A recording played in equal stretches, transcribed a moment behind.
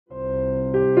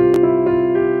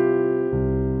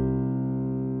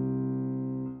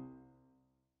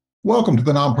Welcome to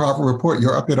the Nonprofit Report,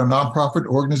 your update on nonprofit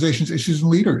organizations, issues, and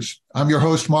leaders. I'm your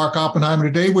host, Mark Oppenheimer.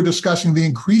 Today, we're discussing the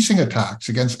increasing attacks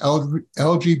against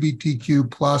LGBTQ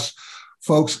plus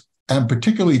folks, and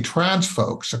particularly trans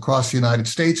folks across the United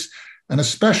States, and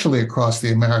especially across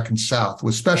the American South,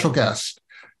 with special guest,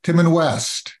 Timon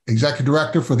West, Executive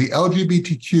Director for the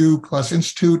LGBTQ plus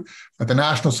Institute at the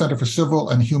National Center for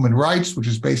Civil and Human Rights, which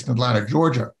is based in Atlanta,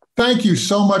 Georgia. Thank you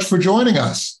so much for joining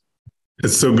us.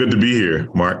 It's so good to be here,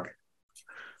 Mark.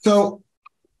 So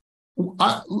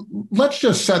let's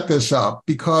just set this up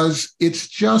because it's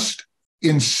just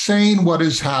insane what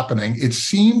is happening. It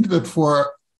seemed that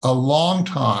for a long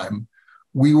time,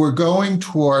 we were going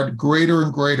toward greater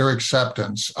and greater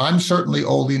acceptance. I'm certainly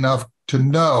old enough to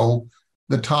know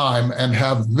the time and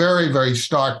have very, very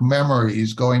stark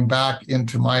memories going back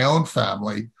into my own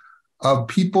family of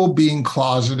people being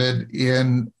closeted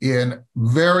in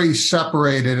very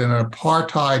separated and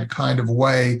apartheid kind of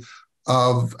way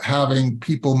of having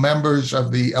people, members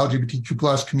of the LGBTQ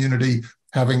plus community,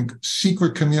 having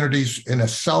secret communities in a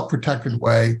self-protected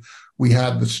way. We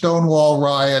had the Stonewall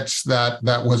riots that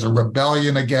was a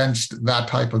rebellion against that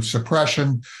type of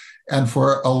suppression. And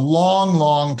for a long,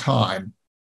 long time,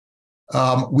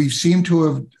 we seem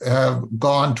to have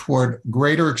gone toward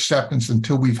greater acceptance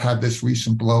until we've had this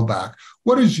recent blowback.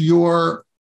 What is your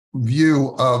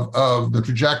view of the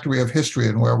trajectory of history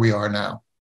and where we are now?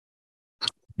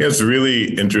 Yeah, it's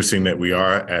really interesting that we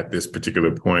are at this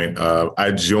particular point.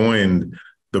 I joined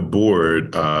the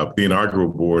board, the inaugural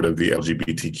board of the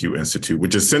LGBTQ Institute,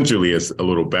 which essentially is a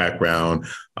little background.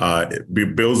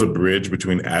 It builds a bridge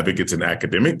between advocates and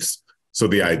academics. So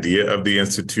the idea of the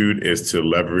Institute is to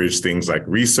leverage things like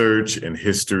research and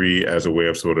history as a way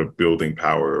of sort of building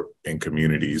power in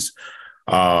communities.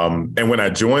 And when I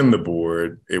joined the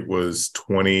board, it was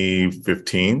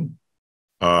 2015.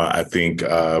 I think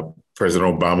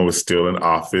President Obama was still in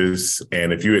office.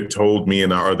 And if you had told me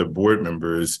and our other board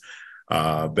members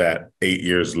that 8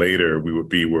 years later we would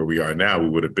be where we are now, we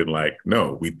would have been like,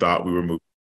 no, we thought we were moving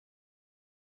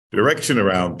direction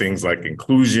around things like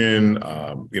inclusion,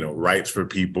 rights for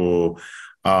people.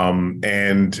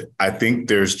 And I think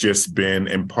there's just been,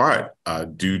 in part,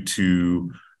 due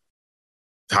to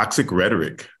toxic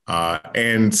rhetoric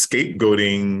and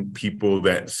scapegoating people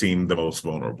that seem the most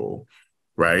vulnerable,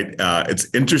 right? It's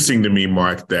interesting to me,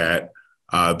 Mark, that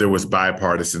there was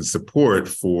bipartisan support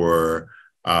for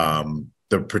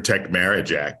the Protect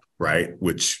Marriage Act, right?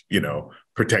 Which,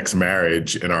 protects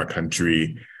marriage in our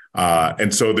country.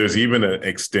 And so there's even an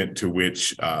extent to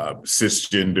which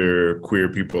cisgender queer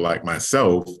people like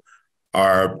myself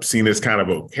are seen as kind of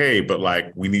okay, but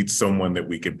like we need someone that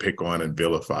we can pick on and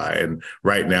vilify. And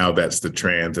right now that's the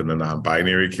trans and the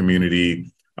non-binary community.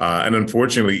 And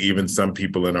unfortunately, even some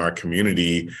people in our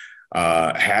community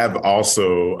have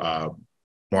also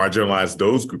marginalized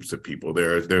those groups of people.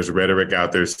 There's rhetoric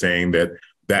out there saying that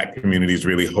community is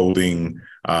really holding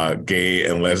gay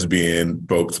and lesbian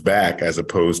folks back as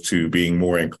opposed to being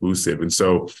more inclusive. And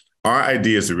so our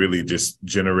idea is to really just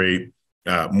generate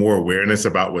more awareness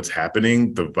about what's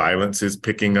happening. The violence is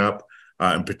picking up,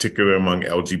 in particular among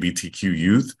LGBTQ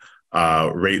youth.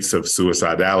 Rates of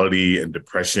suicidality and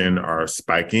depression are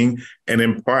spiking. And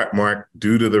in part, Mark,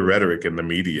 due to the rhetoric in the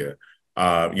media.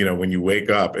 When you wake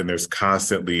up and there's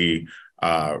constantly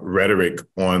rhetoric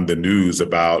on the news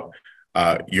about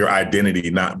your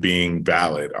identity not being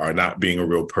valid or not being a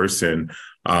real person,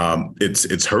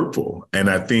 it's hurtful. And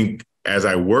I think as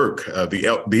I work,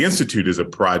 the Institute is a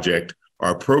project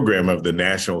or a program of the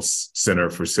National Center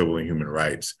for Civil and Human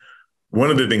Rights. One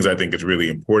of the things I think is really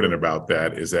important about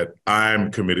that is that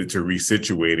I'm committed to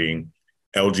resituating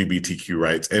LGBTQ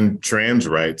rights and trans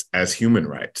rights as human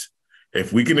rights.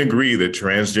 If we can agree that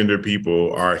transgender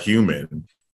people are human,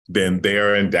 then they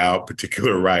are endowed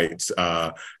particular rights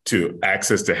to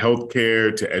access to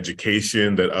healthcare, to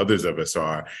education that others of us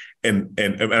are. And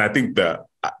I think the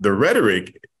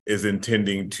rhetoric is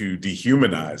intending to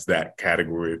dehumanize that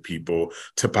category of people,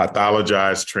 to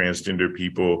pathologize transgender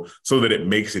people so that it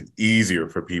makes it easier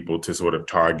for people to sort of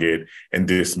target and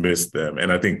dismiss them.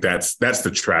 And I think that's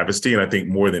the travesty. And I think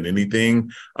more than anything,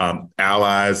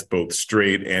 allies, both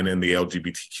straight and in the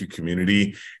LGBTQ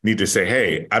community, need to say,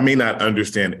 hey, I may not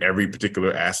understand every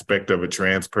particular aspect of a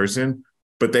trans person,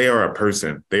 but they are a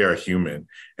person, they are human,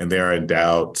 and they are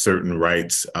endowed certain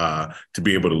rights to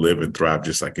be able to live and thrive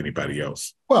just like anybody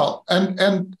else. Well,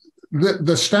 and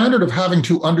the standard of having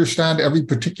to understand every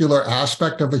particular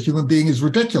aspect of a human being is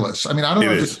ridiculous. I mean, I don't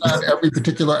understand every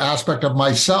particular aspect of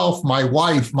myself, my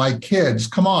wife, my kids.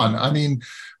 Come on. I mean,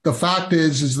 the fact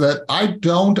is that I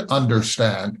don't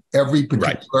understand every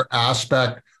particular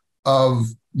aspect of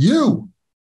you.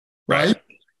 right?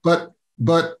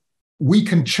 But we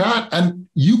can chat, and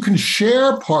you can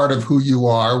share part of who you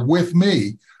are with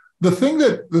me.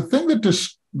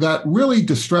 That really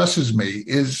distresses me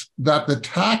is that the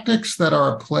tactics that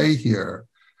are at play here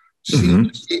seem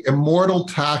to be immortal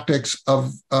tactics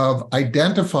of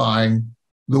identifying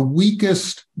the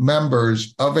weakest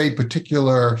members of a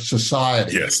particular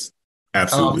society. Yes,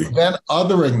 absolutely. Then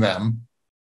othering them,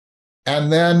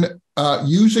 and then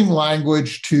using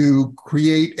language to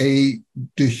create a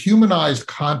dehumanized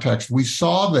context. We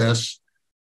saw this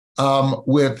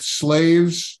with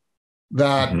slaves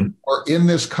that were in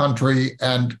this country,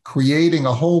 and creating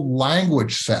a whole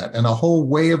language set and a whole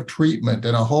way of treatment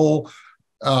and a whole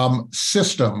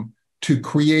system to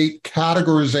create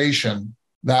categorization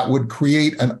that would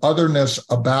create an otherness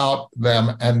about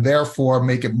them, and therefore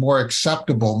make it more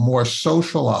acceptable, more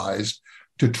socialized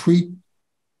to treat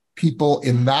people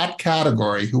in that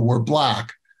category who were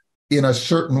Black in a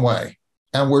certain way.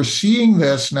 And we're seeing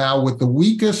this now with the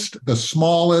weakest, the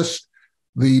smallest,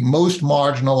 the most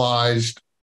marginalized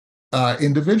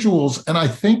individuals. And I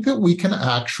think that we can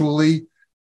actually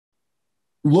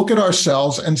look at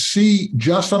ourselves and see,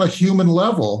 just on a human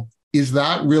level, is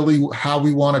that really how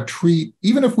we want to treat,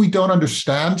 even if we don't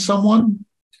understand someone?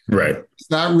 Right. Is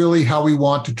that really how we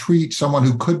want to treat someone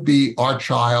who could be our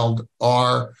child,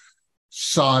 our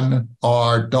son,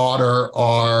 our daughter,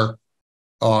 our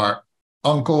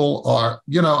uncle,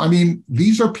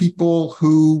 these are people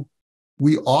who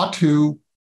we ought to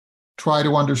try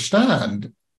to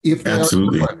understand if they're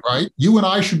different, right? You and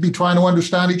I should be trying to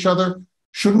understand each other.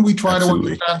 Shouldn't we try to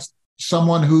understand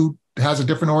someone who has a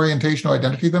different orientation or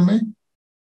identity than me?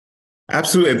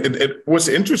 Absolutely. And what's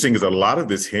interesting is a lot of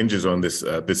this hinges on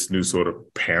this new sort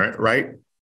of parent right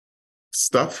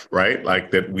stuff, right?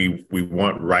 Like that we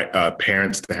want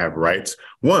parents to have rights.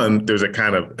 One, there's a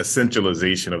kind of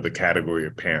essentialization of the category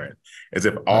of parent, as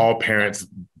if all parents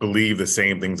believe the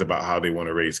same things about how they want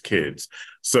to raise kids.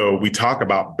 So we talk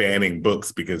about banning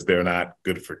books because they're not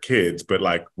good for kids, but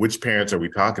like, which parents are we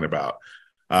talking about?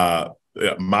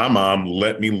 My mom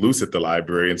let me loose at the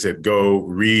library and said,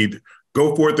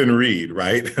 go forth and read,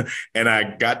 right? And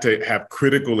I got to have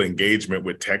critical engagement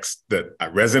with texts that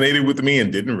resonated with me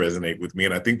and didn't resonate with me.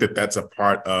 And I think that that's a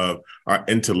part of our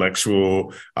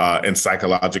intellectual and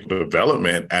psychological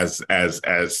development as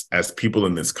people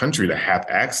in this country to have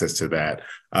access to that.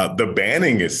 The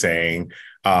banning is saying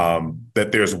that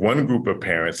there's one group of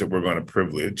parents that we're going to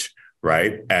privilege,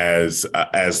 right, as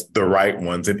the right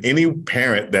ones. And any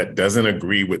parent that doesn't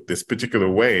agree with this particular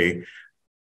way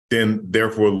then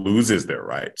therefore loses their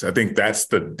rights. I think that's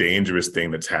the dangerous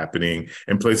thing that's happening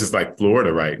in places like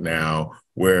Florida right now,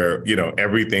 where,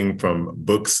 everything from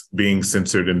books being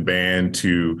censored and banned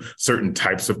to certain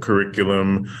types of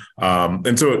curriculum.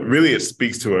 And so it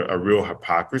speaks to a real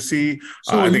hypocrisy.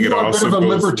 So I think it also a bit of a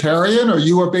libertarian, or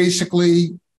you are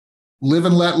basically live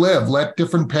and let live, let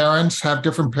different parents have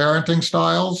different parenting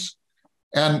styles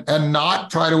and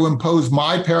not try to impose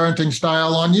my parenting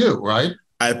style on you, right?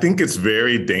 I think it's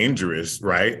very dangerous,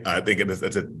 right? I think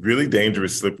it's a really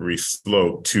dangerous, slippery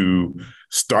slope to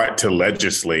start to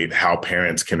legislate how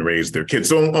parents can raise their kids.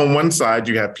 So on one side,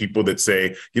 you have people that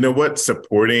say, you know what,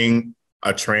 supporting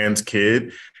a trans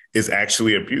kid is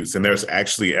actually abuse. And there's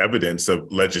actually evidence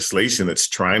of legislation that's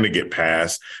trying to get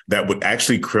passed that would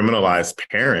actually criminalize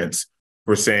parents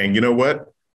for saying, you know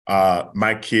what,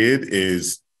 my kid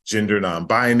is gender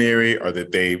non-binary, or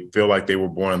that they feel like they were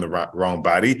born in the wrong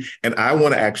body. And I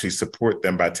want to actually support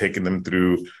them by taking them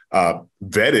through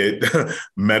vetted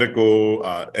medical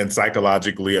and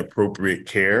psychologically appropriate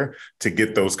care to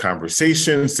get those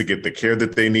conversations, to get the care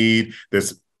that they need.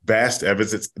 There's vast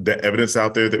evidence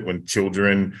out there that when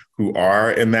children who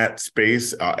are in that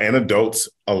space and adults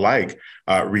alike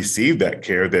receive that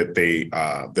care, that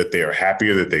they are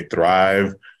happier, that they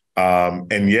thrive.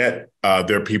 And yet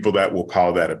there are people that will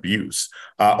call that abuse.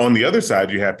 On the other side,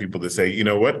 you have people that say, you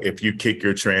know what, if you kick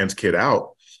your trans kid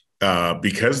out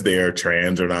because they are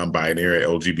trans or non-binary,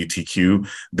 LGBTQ,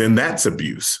 then that's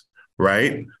abuse,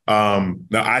 right? Now,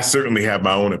 I certainly have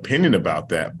my own opinion about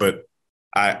that, but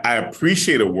I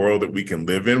appreciate a world that we can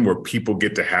live in where people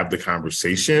get to have the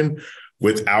conversation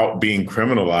without being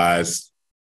criminalized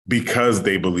because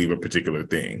they believe a particular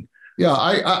thing. Yeah,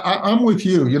 I'm with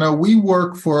you. We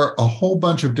work for a whole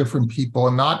bunch of different people,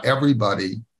 and not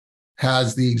everybody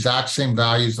has the exact same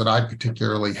values that I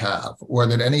particularly have, or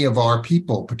that any of our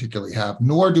people particularly have,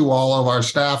 nor do all of our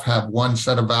staff have one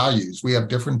set of values. We have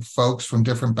different folks from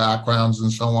different backgrounds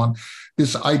and so on.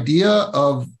 This idea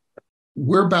of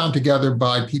we're bound together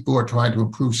by people who are trying to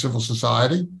improve civil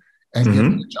society and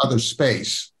giving each other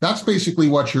space. That's basically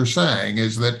what you're saying,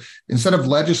 is that instead of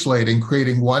legislating,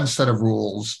 creating one set of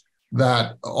rules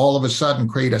that all of a sudden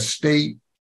create a state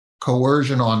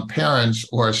coercion on parents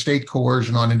or a state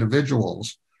coercion on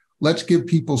individuals, let's give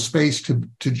people space to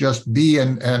just be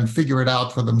and figure it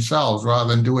out for themselves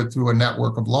rather than do it through a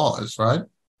network of laws, right?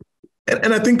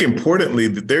 And I think importantly,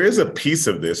 that there is a piece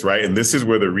of this, right? And this is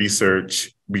where the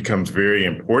research becomes very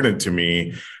important to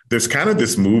me. There's kind of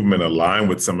this movement aligned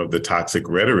with some of the toxic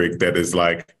rhetoric that is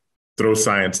like, throw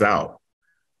science out,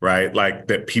 right? Like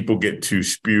that people get to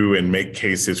spew and make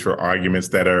cases for arguments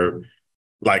that are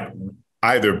like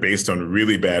either based on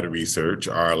really bad research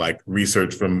or like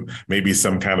research from maybe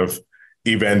some kind of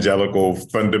evangelical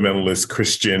fundamentalist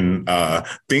Christian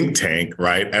think tank,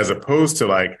 right? As opposed to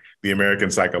like the American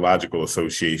Psychological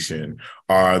Association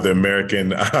or the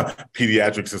American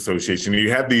Pediatrics Association.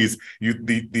 You have these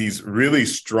really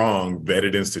strong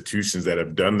vetted institutions that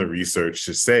have done the research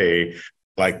to say,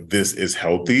 like, this is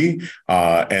healthy,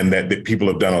 and that people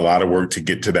have done a lot of work to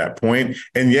get to that point.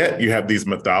 And yet you have these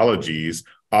mythologies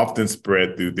often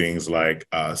spread through things like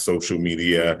social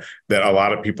media that a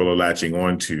lot of people are latching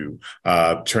on to.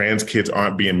 Trans kids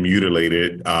aren't being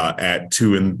mutilated at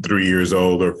 2 and 3 years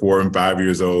old or 4 and 5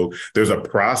 years old. There's a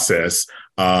process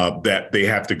that they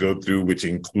have to go through, which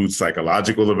includes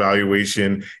psychological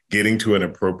evaluation, getting to an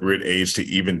appropriate age to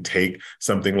even take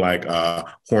something like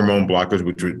hormone blockers,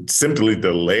 which would simply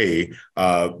delay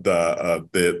the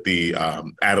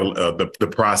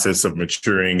process of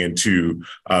maturing into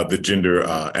the gender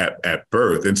at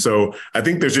birth. And so I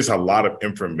think there's just a lot of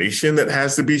information that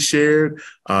has to be shared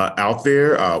out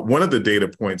there. One of the data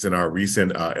points in our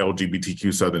recent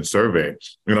LGBTQ Southern survey,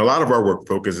 and a lot of our work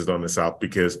focuses on the South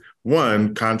because,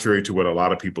 one, contrary to what a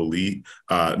lot of people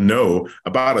know,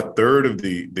 about a third of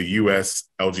the U.S.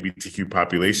 LGBTQ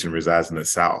population resides in the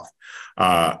South.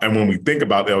 And when we think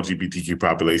about the LGBTQ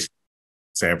population,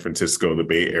 San Francisco, the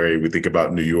Bay Area, we think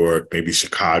about New York, maybe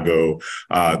Chicago,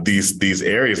 these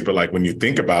areas. But like when you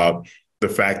think about the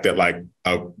fact that like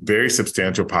a very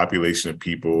substantial population of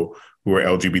people who are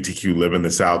LGBTQ live in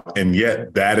the South, and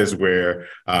yet that is where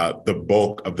the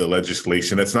bulk of the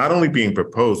legislation that's not only being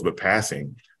proposed, but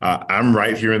passing. I'm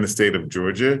right here in the state of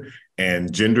Georgia,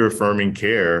 and gender affirming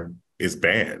care is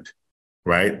banned,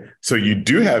 right? So you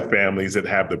do have families that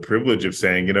have the privilege of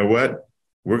saying, you know what,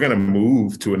 we're going to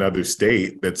move to another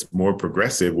state that's more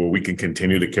progressive where we can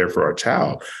continue to care for our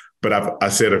child. But I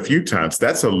said a few times,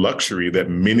 that's a luxury that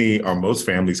many or most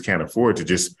families can't afford to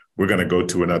just, we're going to go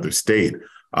to another state.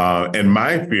 And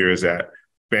my fear is that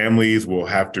families will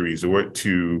have to resort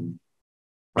to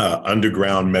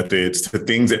underground methods, to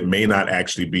things that may not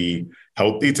actually be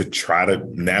healthy, to try to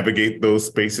navigate those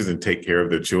spaces and take care of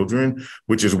their children,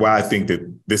 which is why I think that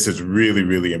this is really,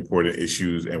 really important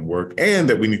issues and work, and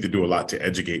that we need to do a lot to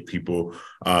educate people,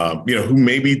 who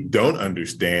maybe don't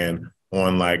understand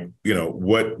on like,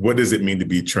 what does it mean to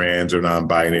be trans or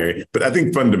non-binary? But I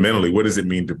think fundamentally, what does it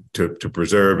mean to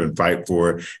preserve and fight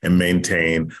for and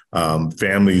maintain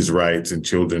families' rights and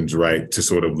children's right to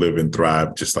sort of live and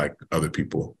thrive just like other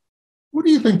people? What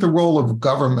do you think the role of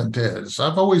government is?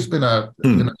 I've always been a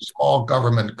small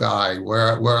government guy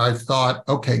where I thought,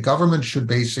 okay, government should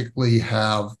basically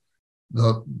have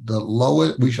the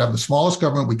lowest, we should have the smallest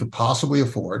government we could possibly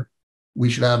afford. We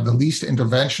should have the least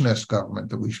interventionist government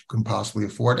that we can possibly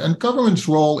afford. And government's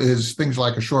role is things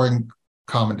like assuring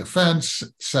common defense,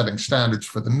 setting standards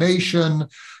for the nation,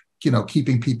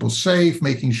 keeping people safe,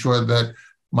 making sure that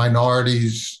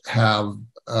minorities have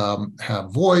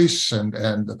voice and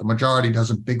that the majority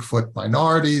doesn't Bigfoot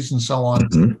minorities and so on.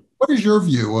 Mm-hmm. What is your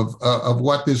view of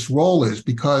what this role is?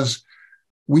 Because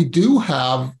we do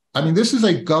have, this is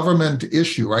a government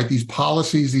issue, right? These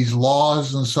policies, these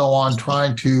laws and so on,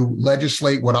 trying to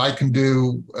legislate what I can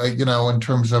do, in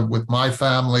terms of with my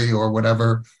family or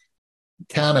whatever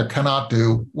can or cannot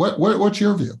do. What's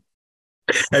your view?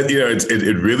 And,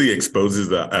 it really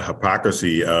exposes a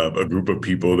hypocrisy of a group of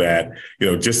people that,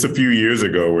 just a few years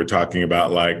ago, we're talking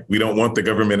about like, we don't want the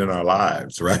government in our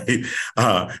lives, right?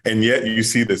 And yet you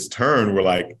see this turn where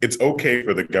like, it's okay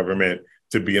for the government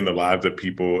to be in the lives of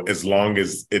people as long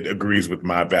as it agrees with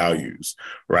my values,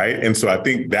 right? And so I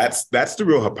think that's the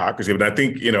real hypocrisy. But I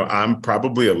think, I'm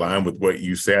probably aligned with what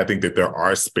you say. I think that there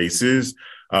are spaces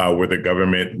where the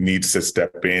government needs to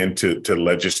step in to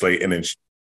legislate and ensure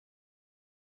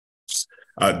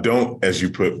don't, as you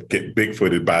put, get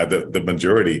bigfooted by the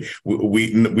majority.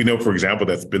 We know, for example,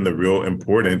 that's been the real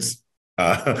importance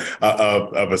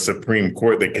of a Supreme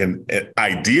Court that can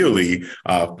ideally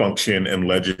function and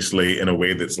legislate in a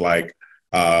way that's like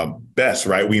best,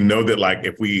 right? We know that like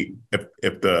if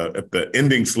the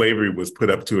ending slavery was put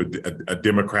up to a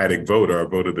democratic vote or a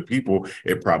vote of the people,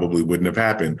 it probably wouldn't have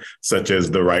happened, such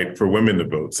as the right for women to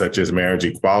vote, such as marriage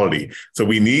equality. So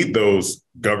we need those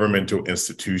governmental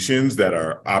institutions that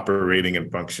are operating and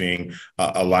functioning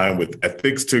aligned with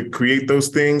ethics to create those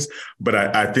things. But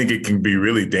I think it can be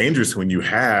really dangerous when you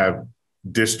have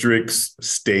districts,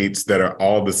 states that are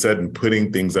all of a sudden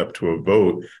putting things up to a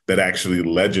vote that actually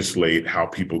legislate how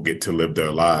people get to live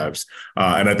their lives.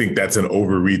 And I think that's an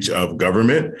overreach of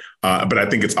government. But I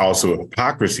think it's also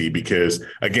hypocrisy because,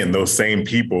 again, those same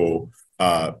people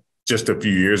just a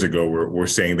few years ago were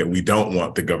saying that we don't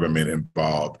want the government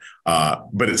involved.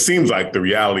 But it seems like the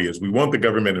reality is we want the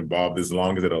government involved as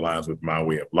long as it aligns with my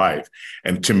way of life.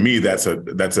 And to me, that's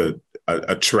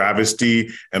a travesty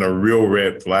and a real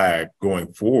red flag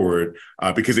going forward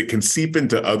because it can seep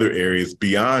into other areas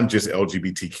beyond just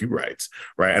LGBTQ rights,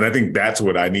 right? And I think that's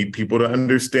what I need people to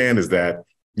understand is that,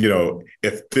 you know,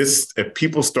 if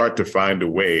people start to find a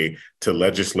way to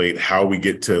legislate how we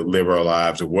get to live our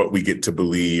lives or what we get to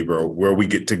believe or where we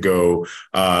get to go,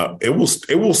 it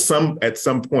will at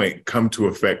some point come to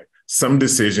affect some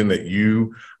decision that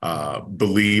you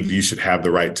believe you should have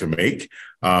the right to make.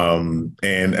 And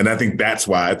I think that's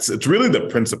why it's really the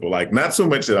principle, like not so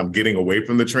much that I'm getting away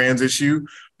from the trans issue,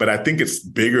 but I think it's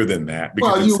bigger than that.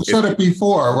 Well, you said it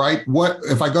before, right? What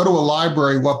if I go to a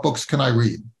library, what books can I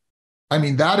read? I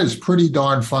mean, that is pretty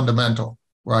darn fundamental,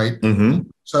 right? Mm-hmm.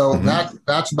 So mm-hmm.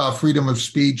 that's about freedom of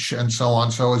speech and so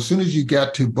on. So as soon as you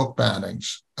get to book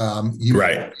bannings,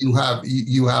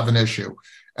 you have an issue.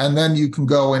 And then you can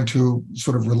go into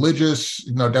sort of religious,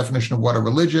 definition of what a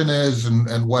religion is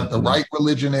and what mm-hmm. the right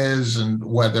religion is and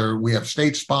whether we have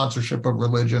state sponsorship of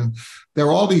religion. There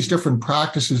are all these different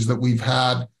practices that we've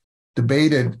had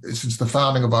debated since the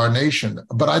founding of our nation.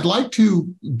 But I'd like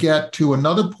to get to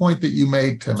another point that you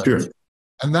made, Timothy. Sure.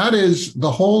 And that is the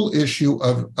whole issue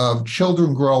of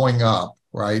children growing up,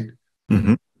 right?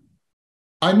 Mm-hmm.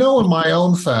 I know in my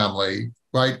own family,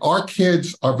 right, our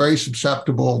kids are very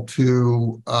susceptible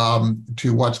to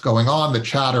what's going on, the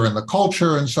chatter and the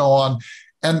culture and so on.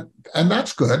 And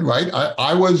that's good, right?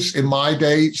 I was in my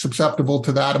day susceptible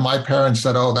to that. And my parents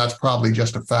said, oh, that's probably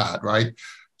just a fad, right?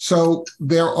 So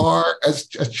there are, as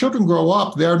children grow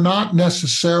up, they're not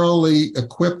necessarily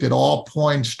equipped at all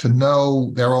points to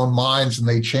know their own minds, and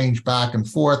they change back and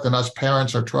forth. And us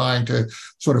parents are trying to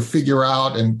sort of figure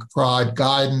out and provide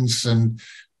guidance and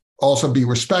also be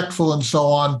respectful and so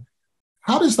on.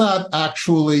 How does that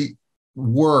actually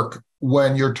work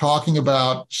when you're talking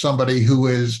about somebody who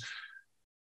is,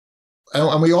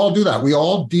 and we all do that. We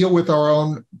all deal with our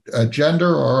own gender,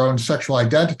 or our own sexual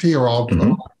identity, or our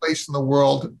own place in the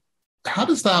world. How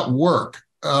does that work?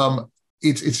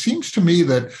 It seems to me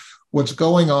that what's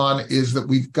going on is that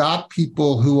we've got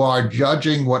people who are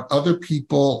judging what other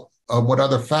people, what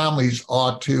other families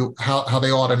ought to, how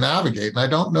they ought to navigate. And I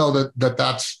don't know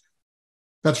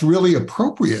that's really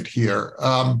appropriate here.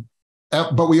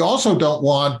 But we also don't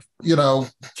want,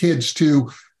 kids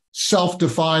to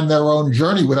self-define their own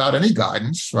journey without any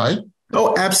guidance, right?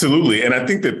 Oh, absolutely. And I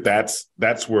think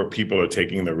that's where people are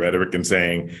taking the rhetoric and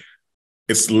saying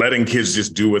it's letting kids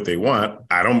just do what they want.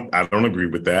 I don't agree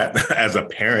with that. As a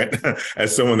parent,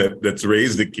 as someone that's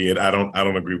raised a kid, I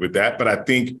don't agree with that. But I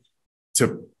think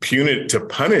to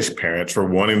punish parents for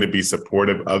wanting to be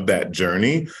supportive of that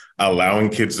journey, allowing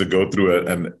kids to go through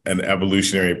an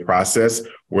evolutionary process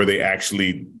where they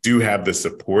actually do have the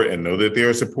support and know that they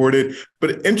are supported.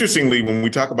 But interestingly, when we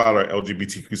talk about our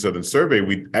LGBTQ Southern survey,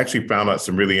 we actually found out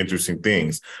some really interesting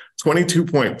things.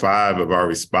 22.5% of our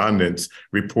respondents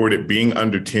reported being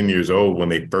under 10 years old when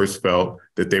they first felt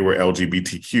that they were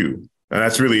LGBTQ. And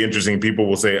that's really interesting. People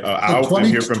will say, I often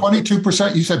hear from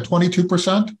 22%. You said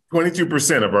 22%?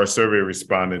 22% of our survey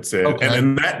respondents said, okay.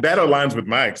 and that aligns with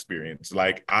my experience.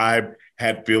 Like I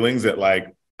had feelings that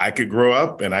like I could grow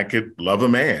up and I could love a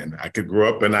man. I could grow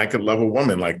up and I could love a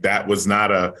woman. Like that was not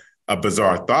a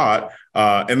bizarre thought.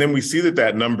 And then we see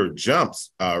that number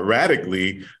jumps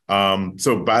radically.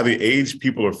 So by the age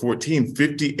people are 14,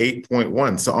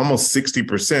 58.1. So almost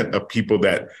 60% of people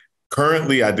that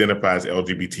currently identify as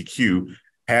LGBTQ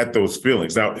had those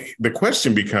feelings. Now, the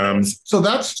question becomes... So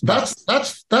that's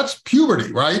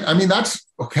puberty, right? I mean, that's,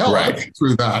 hell, right. I went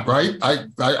through that, right?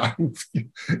 I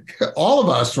all of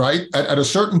us, right? At a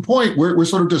certain point, we're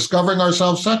sort of discovering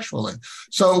ourselves sexually.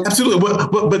 So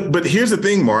absolutely. But here's the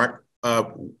thing, Mark.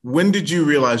 When did you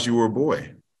realize you were a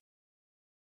boy?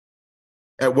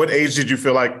 At what age did you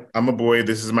feel like, I'm a boy,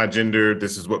 this is my gender,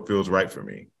 this is what feels right for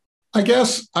me? I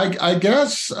guess,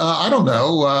 I don't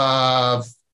know,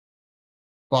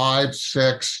 5,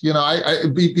 6.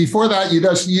 Before that,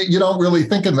 you don't really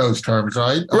think in those terms,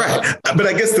 right? Right. But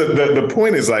I guess the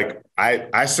point is like,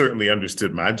 I certainly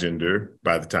understood my gender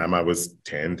by the time I was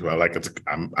 10, 12. Like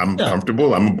I'm Yeah.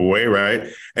 comfortable. I'm a boy, right?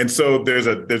 And so there's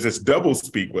this double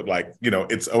speak with like,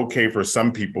 it's okay for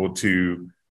some people to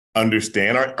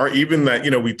understand, or even that,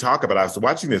 we talk about. I was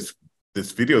watching this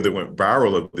video that went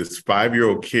viral of this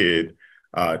 5-year-old kid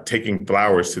taking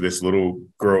flowers to this little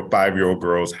girl, 5-year-old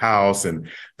girl's house, and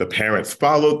the parents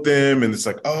followed them, and it's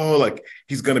like, oh, like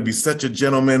he's going to be such a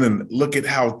gentleman, and look at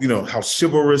how how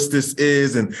chivalrous this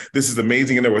is, and this is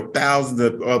amazing. And there were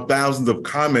thousands of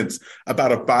comments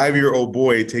about a 5-year-old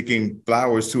boy taking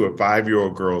flowers to a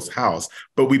 5-year-old girl's house,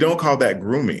 but we don't call that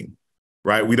grooming.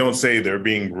 Right. We don't say they're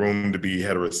being groomed to be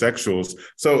heterosexuals.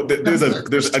 So there's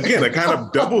again a kind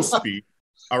of double speak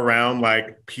around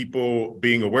like people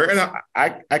being aware. And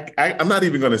I'm not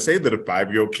even going to say that a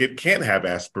 5-year-old kid can't have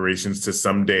aspirations to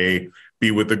someday be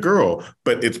with a girl,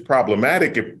 but it's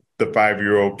problematic if the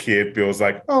 5-year-old kid feels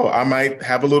like, oh, I might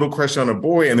have a little crush on a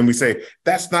boy. And then we say,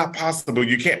 that's not possible.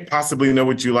 You can't possibly know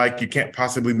what you like. You can't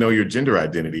possibly know your gender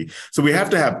identity. So we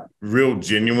have to have real,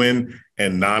 genuine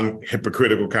and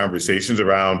non-hypocritical conversations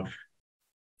around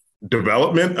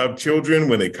development of children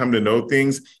when they come to know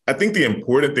things. I think the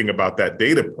important thing about that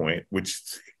data point, which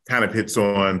kind of hits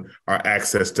on our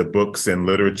access to books and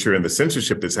literature and the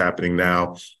censorship that's happening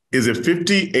now, is if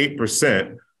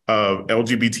 58% of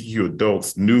LGBTQ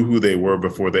adults knew who they were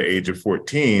before the age of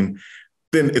 14,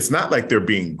 then it's not like they're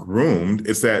being groomed.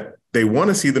 It's that they want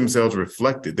to see themselves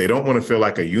reflected. They don't want to feel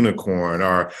like a unicorn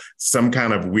or some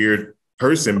kind of weird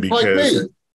person because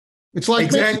it's like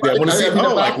exactly. Me, right? I want to see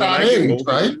like when I get older,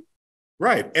 right?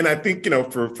 Right. And I think,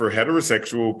 for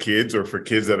heterosexual kids or for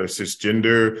kids that are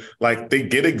cisgender, like they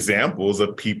get examples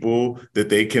of people that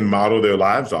they can model their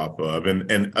lives off of.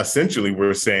 And essentially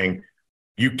we're saying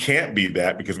you can't be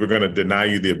that because we're going to deny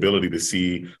you the ability to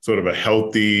see sort of a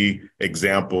healthy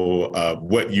example of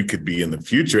what you could be in the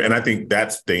future. And I think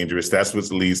that's dangerous. That's what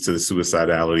leads to the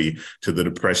suicidality, to the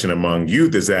depression among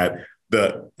youth, is that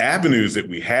the avenues that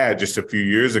we had just a few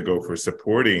years ago for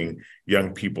supporting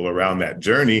young people around that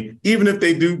journey, even if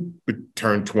they do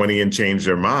turn 20 and change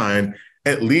their mind,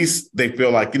 at least they feel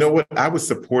like, you know what, I was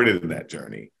supported in that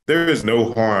journey. There is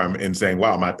no harm in saying,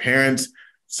 wow, my parents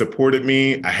supported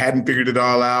me. I hadn't figured it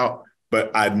all out,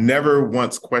 but I never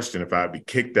once questioned if I'd be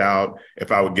kicked out,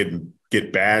 if I would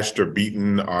get bashed or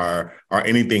beaten or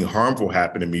anything harmful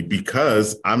happen to me,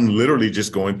 because I'm literally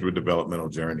just going through a developmental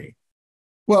journey.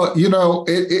 Well,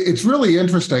 it's really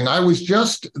interesting. I was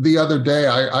just the other day,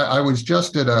 I was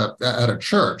just at a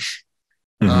church,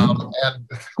 and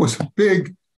it was a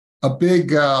big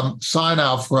sign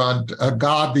out front,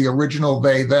 God, the original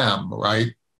they, them,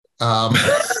 right?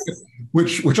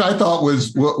 Which I thought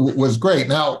was great.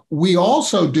 Now, we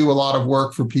also do a lot of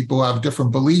work for people who have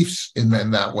different beliefs in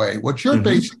that way. What you're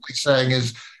basically saying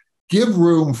is give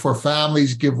room for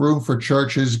families, give room for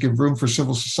churches, give room for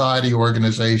civil society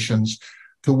organizations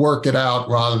to work it out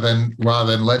rather than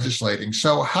legislating.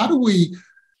 So how do we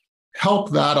help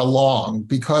that along?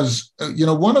 Because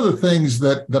one of the things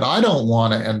that I don't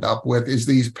want to end up with is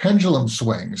these pendulum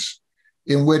swings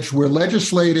in which we're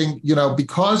legislating,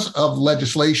 because of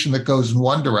legislation that goes in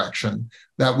one direction,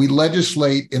 that we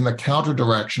legislate in the counter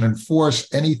direction and force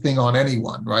anything on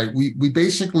anyone, right? We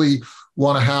basically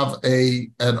want to have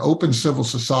an open civil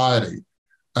society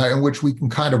in which we can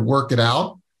kind of work it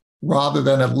out, rather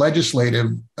than a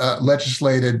legislated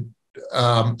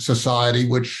society,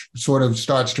 which sort of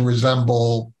starts to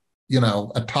resemble,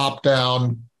 a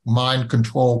top-down mind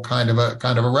control kind of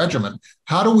a regimen.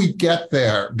 How do we get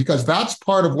there? Because that's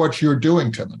part of what you're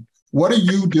doing, Timon. What are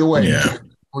you doing to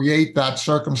create that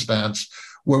circumstance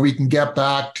where we can get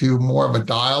back to more of a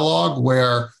dialogue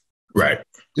where,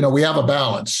 we have a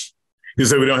balance?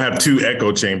 So we don't have two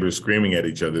echo chambers screaming at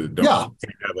each other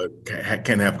that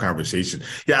can't have conversation.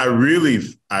 Yeah, I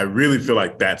really feel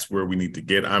like that's where we need to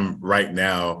get. I'm right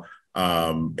now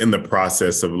in the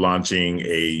process of launching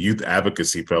a youth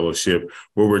advocacy fellowship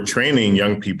where we're training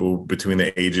young people between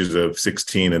the ages of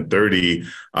 16 and 30,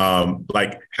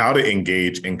 like how to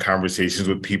engage in conversations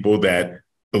with people that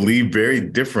believe very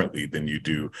differently than you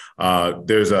do.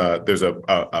 There's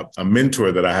a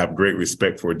mentor that I have great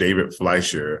respect for, David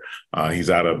Fleischer. He's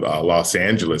out of Los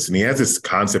Angeles, and he has this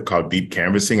concept called deep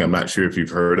canvassing. I'm not sure if you've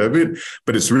heard of it,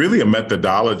 but it's really a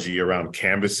methodology around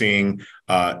canvassing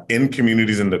in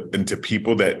communities and to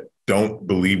people that don't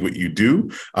believe what you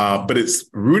do. But it's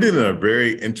rooted in a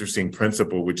very interesting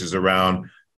principle, which is around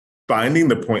finding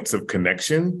the points of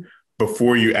connection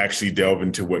before you actually delve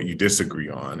into what you disagree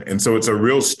on. And so it's a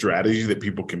real strategy that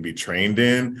people can be trained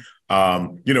in.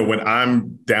 When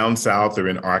I'm down south or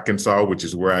in Arkansas, which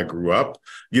is where I grew up,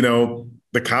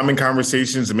 the common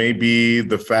conversations may be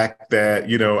the fact that,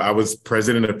 I was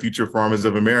president of Future Farmers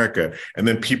of America, and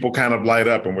then people kind of light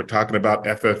up and we're talking about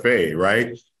FFA,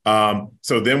 right?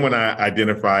 So then when I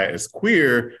identify as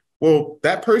queer, well,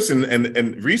 that person,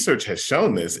 and research has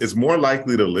shown this, is more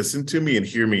likely to listen to me and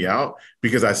hear me out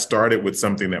because I started with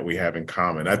something that we have in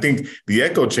common. I think the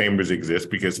echo chambers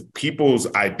exist because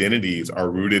people's identities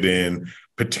are rooted in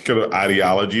particular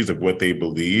ideologies of what they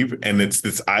believe. And it's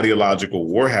this ideological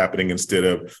war happening instead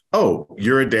of, oh,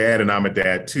 you're a dad and I'm a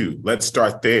dad too. Let's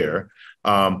start there.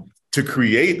 To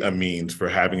create a means for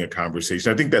having a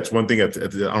conversation. I think that's one thing. I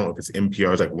don't know if it's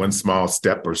NPR's like One Small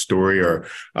Step or Story, or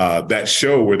that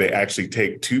show where they actually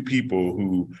take two people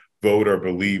who vote or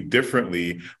believe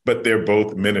differently, but they're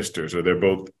both ministers or they're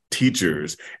both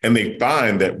teachers. And they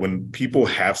find that when people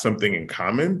have something in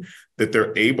common, that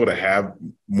they're able to have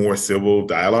more civil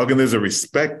dialogue. And there's a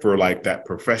respect for like that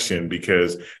profession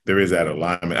because there is that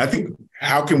alignment. I think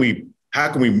how can we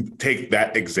take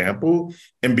that example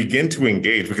and begin to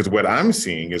engage? Because what I'm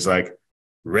seeing is like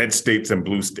red states and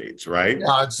blue states, right?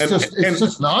 Yeah, it's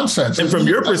just nonsense. And from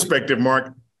your perspective,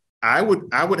 Mark, I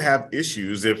would have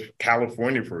issues if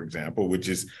California, for example, which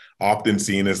is often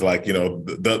seen as like,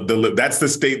 that's the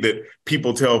state that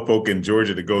people tell folk in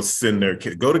Georgia to go send their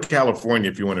kids, go to California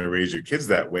if you want to raise your kids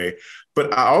that way.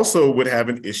 But I also would have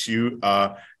an issue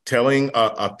telling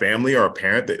a family or a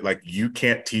parent that like you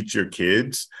can't teach your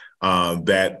kids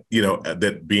that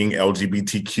being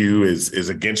LGBTQ is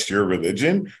against your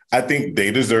religion. I think they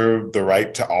deserve the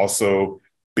right to also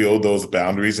build those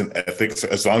boundaries and ethics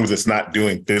as long as it's not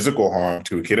doing physical harm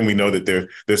to a kid. And we know that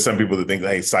there's some people that think,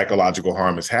 hey, psychological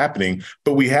harm is happening,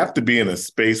 but we have to be in a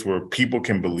space where people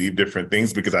can believe different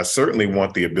things, because I certainly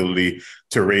want the ability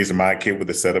to raise my kid with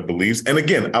a set of beliefs. And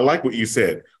again, I like what you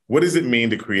said. What does it mean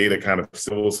to create a kind of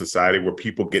civil society where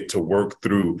people get to work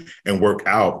through and work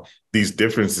out these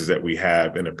differences that we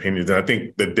have in opinions? And I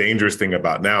think the dangerous thing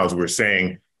about now is we're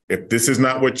saying, if this is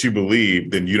not what you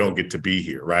believe, then you don't get to be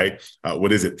here, right?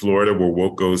 What is it, Florida, where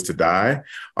woke goes to die?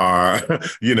 I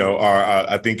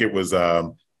think it was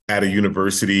at a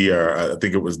university, or I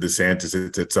think it was DeSantis,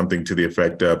 it said something to the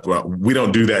effect of, well, we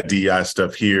don't do that DEI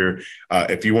stuff here.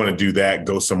 If you want to do that,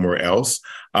 go somewhere else.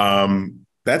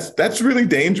 That's really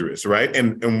dangerous, right?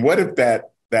 And what if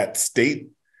that state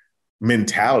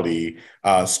mentality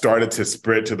started to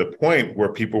spread to the point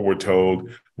where people were told,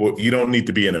 well, you don't need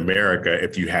to be in America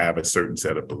if you have a certain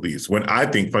set of beliefs. When I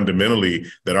think fundamentally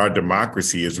that our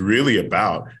democracy is really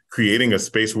about creating a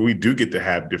space where we do get to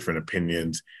have different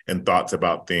opinions and thoughts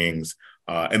about things,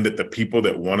 and that the people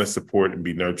that want to support and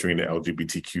be nurturing the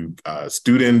LGBTQ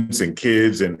students and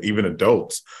kids and even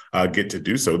adults get to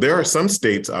do so. There are some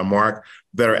states, Mark,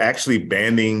 that are actually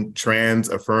banning trans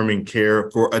affirming care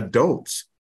for adults.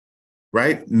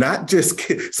 Right? Not just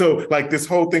kids. So like this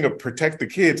whole thing of protect the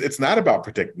kids, it's not about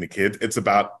protecting the kids. It's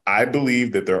about, I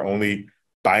believe that they're only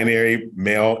binary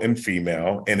male and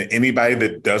female, and anybody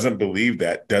that doesn't believe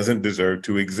that doesn't deserve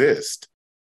to exist.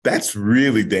 That's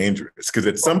really dangerous, because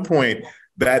at some point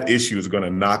that issue is going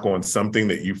to knock on something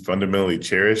that you fundamentally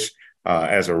cherish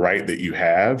as a right that you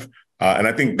have. And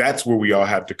I think that's where we all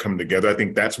have to come together. I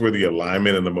think that's where the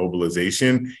alignment and the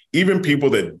mobilization, even people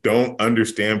that don't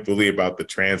understand fully about the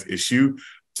trans issue,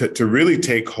 to really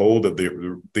take hold of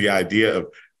the idea of,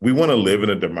 we want to live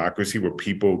in a democracy where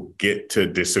people get to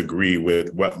disagree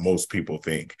with what most people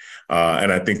think.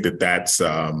 And I think that's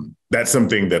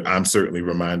something that I'm certainly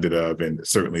reminded of, and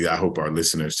certainly I hope our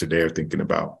listeners today are thinking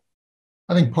about.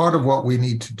 I think part of what we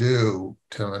need to do,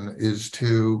 Tim, is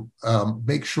to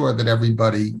make sure that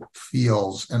everybody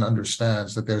feels and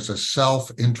understands that there's a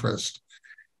self-interest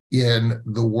in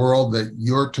the world that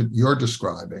you're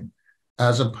describing,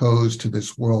 as opposed to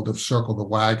this world of circle the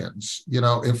wagons.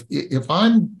 If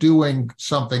I'm doing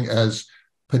something as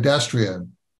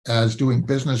pedestrian as doing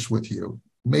business with you,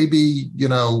 maybe,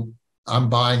 I'm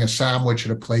buying a sandwich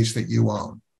at a place that you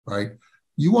own, right?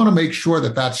 You want to make sure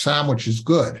that that sandwich is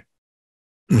good.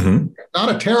 Mm-hmm.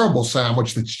 Not a terrible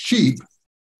sandwich that's cheap,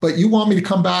 but you want me to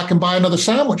come back and buy another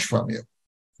sandwich from you.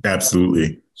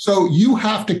 Absolutely. So you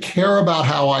have to care about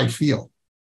how I feel.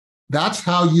 That's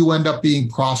how you end up being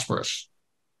prosperous.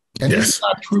 And yes. It's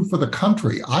not true for the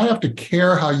country. I have to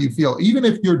care how you feel, even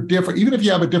if you're different, even if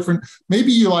you have a different,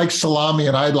 maybe you like salami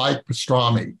and I like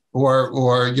pastrami, or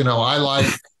I like,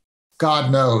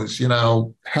 God knows,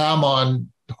 ham on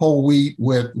whole wheat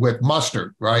with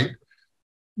mustard, right?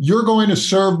 You're going to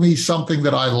serve me something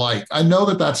that I like. I know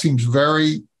that seems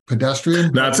very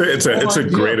pedestrian. No, it's a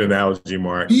great analogy,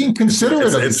 Mark. Being considerate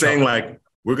of it's saying like,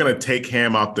 we're going to take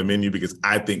ham off the menu because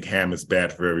I think ham is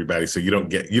bad for everybody. So you don't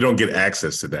get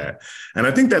access to that. And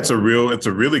I think it's a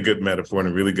really good metaphor and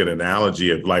a really good analogy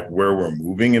of like where we're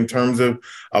moving in terms of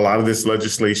a lot of this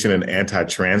legislation and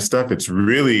anti-trans stuff. It's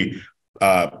really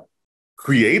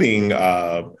creating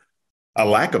a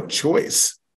lack of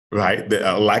choice, right?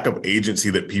 A lack of agency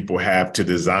that people have to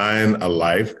design a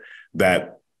life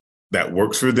that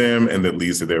works for them and that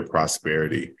leads to their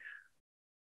prosperity.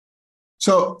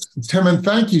 So, Timon,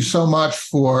 thank you so much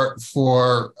for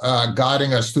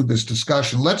guiding us through this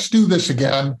discussion. Let's do this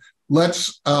again.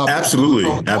 Let's absolutely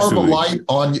more of a light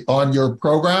on your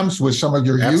programs with some of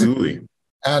your youth. Absolutely.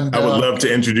 And I would love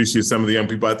to introduce you to some of the young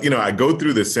people. I go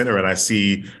through the center and I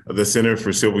see the Center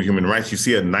for Civil Human Rights. You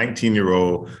see a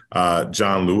 19-year-old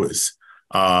John Lewis.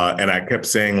 And I kept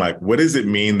saying, like, what does it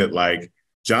mean that like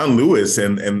John Lewis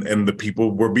and the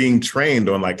people were being trained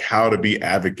on like how to be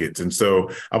advocates. And so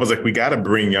I was like, we got to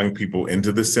bring young people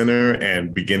into the center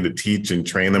and begin to teach and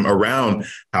train them around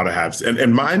how to have,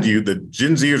 and mind you, the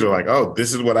Gen Zers are like, oh,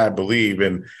 this is what I believe.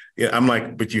 And I'm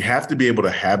like, but you have to be able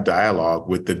to have dialogue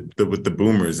with the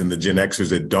boomers and the Gen Xers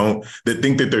that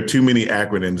think that there are too many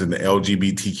acronyms in the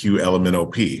LGBTQ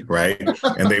LMNOP, right?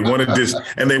 And they want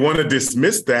to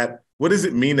dismiss that. What does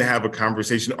it mean to have a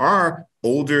conversation? Are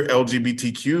older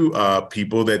LGBTQ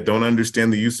people that don't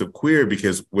understand the use of queer,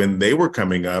 because when they were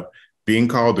coming up, being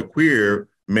called a queer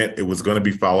meant it was going to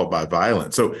be followed by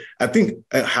violence. So I think,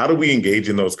 how do we engage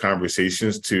in those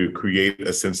conversations to create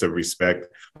a sense of respect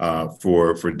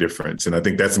for difference? And I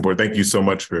think that's important. Thank you so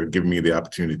much for giving me the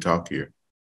opportunity to talk here.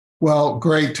 Well,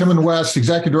 great. Timon West,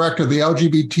 Executive Director of the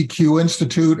LGBTQ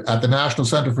Institute at the National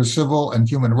Center for Civil and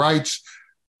Human Rights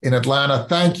in Atlanta.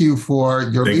 Thank you for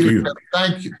your leadership.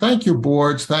 Thank your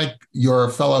boards. Thank your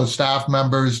fellow staff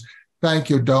members.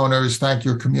 Thank your donors. Thank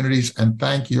your communities. And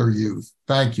thank your youth.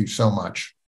 Thank you so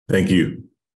much. Thank you.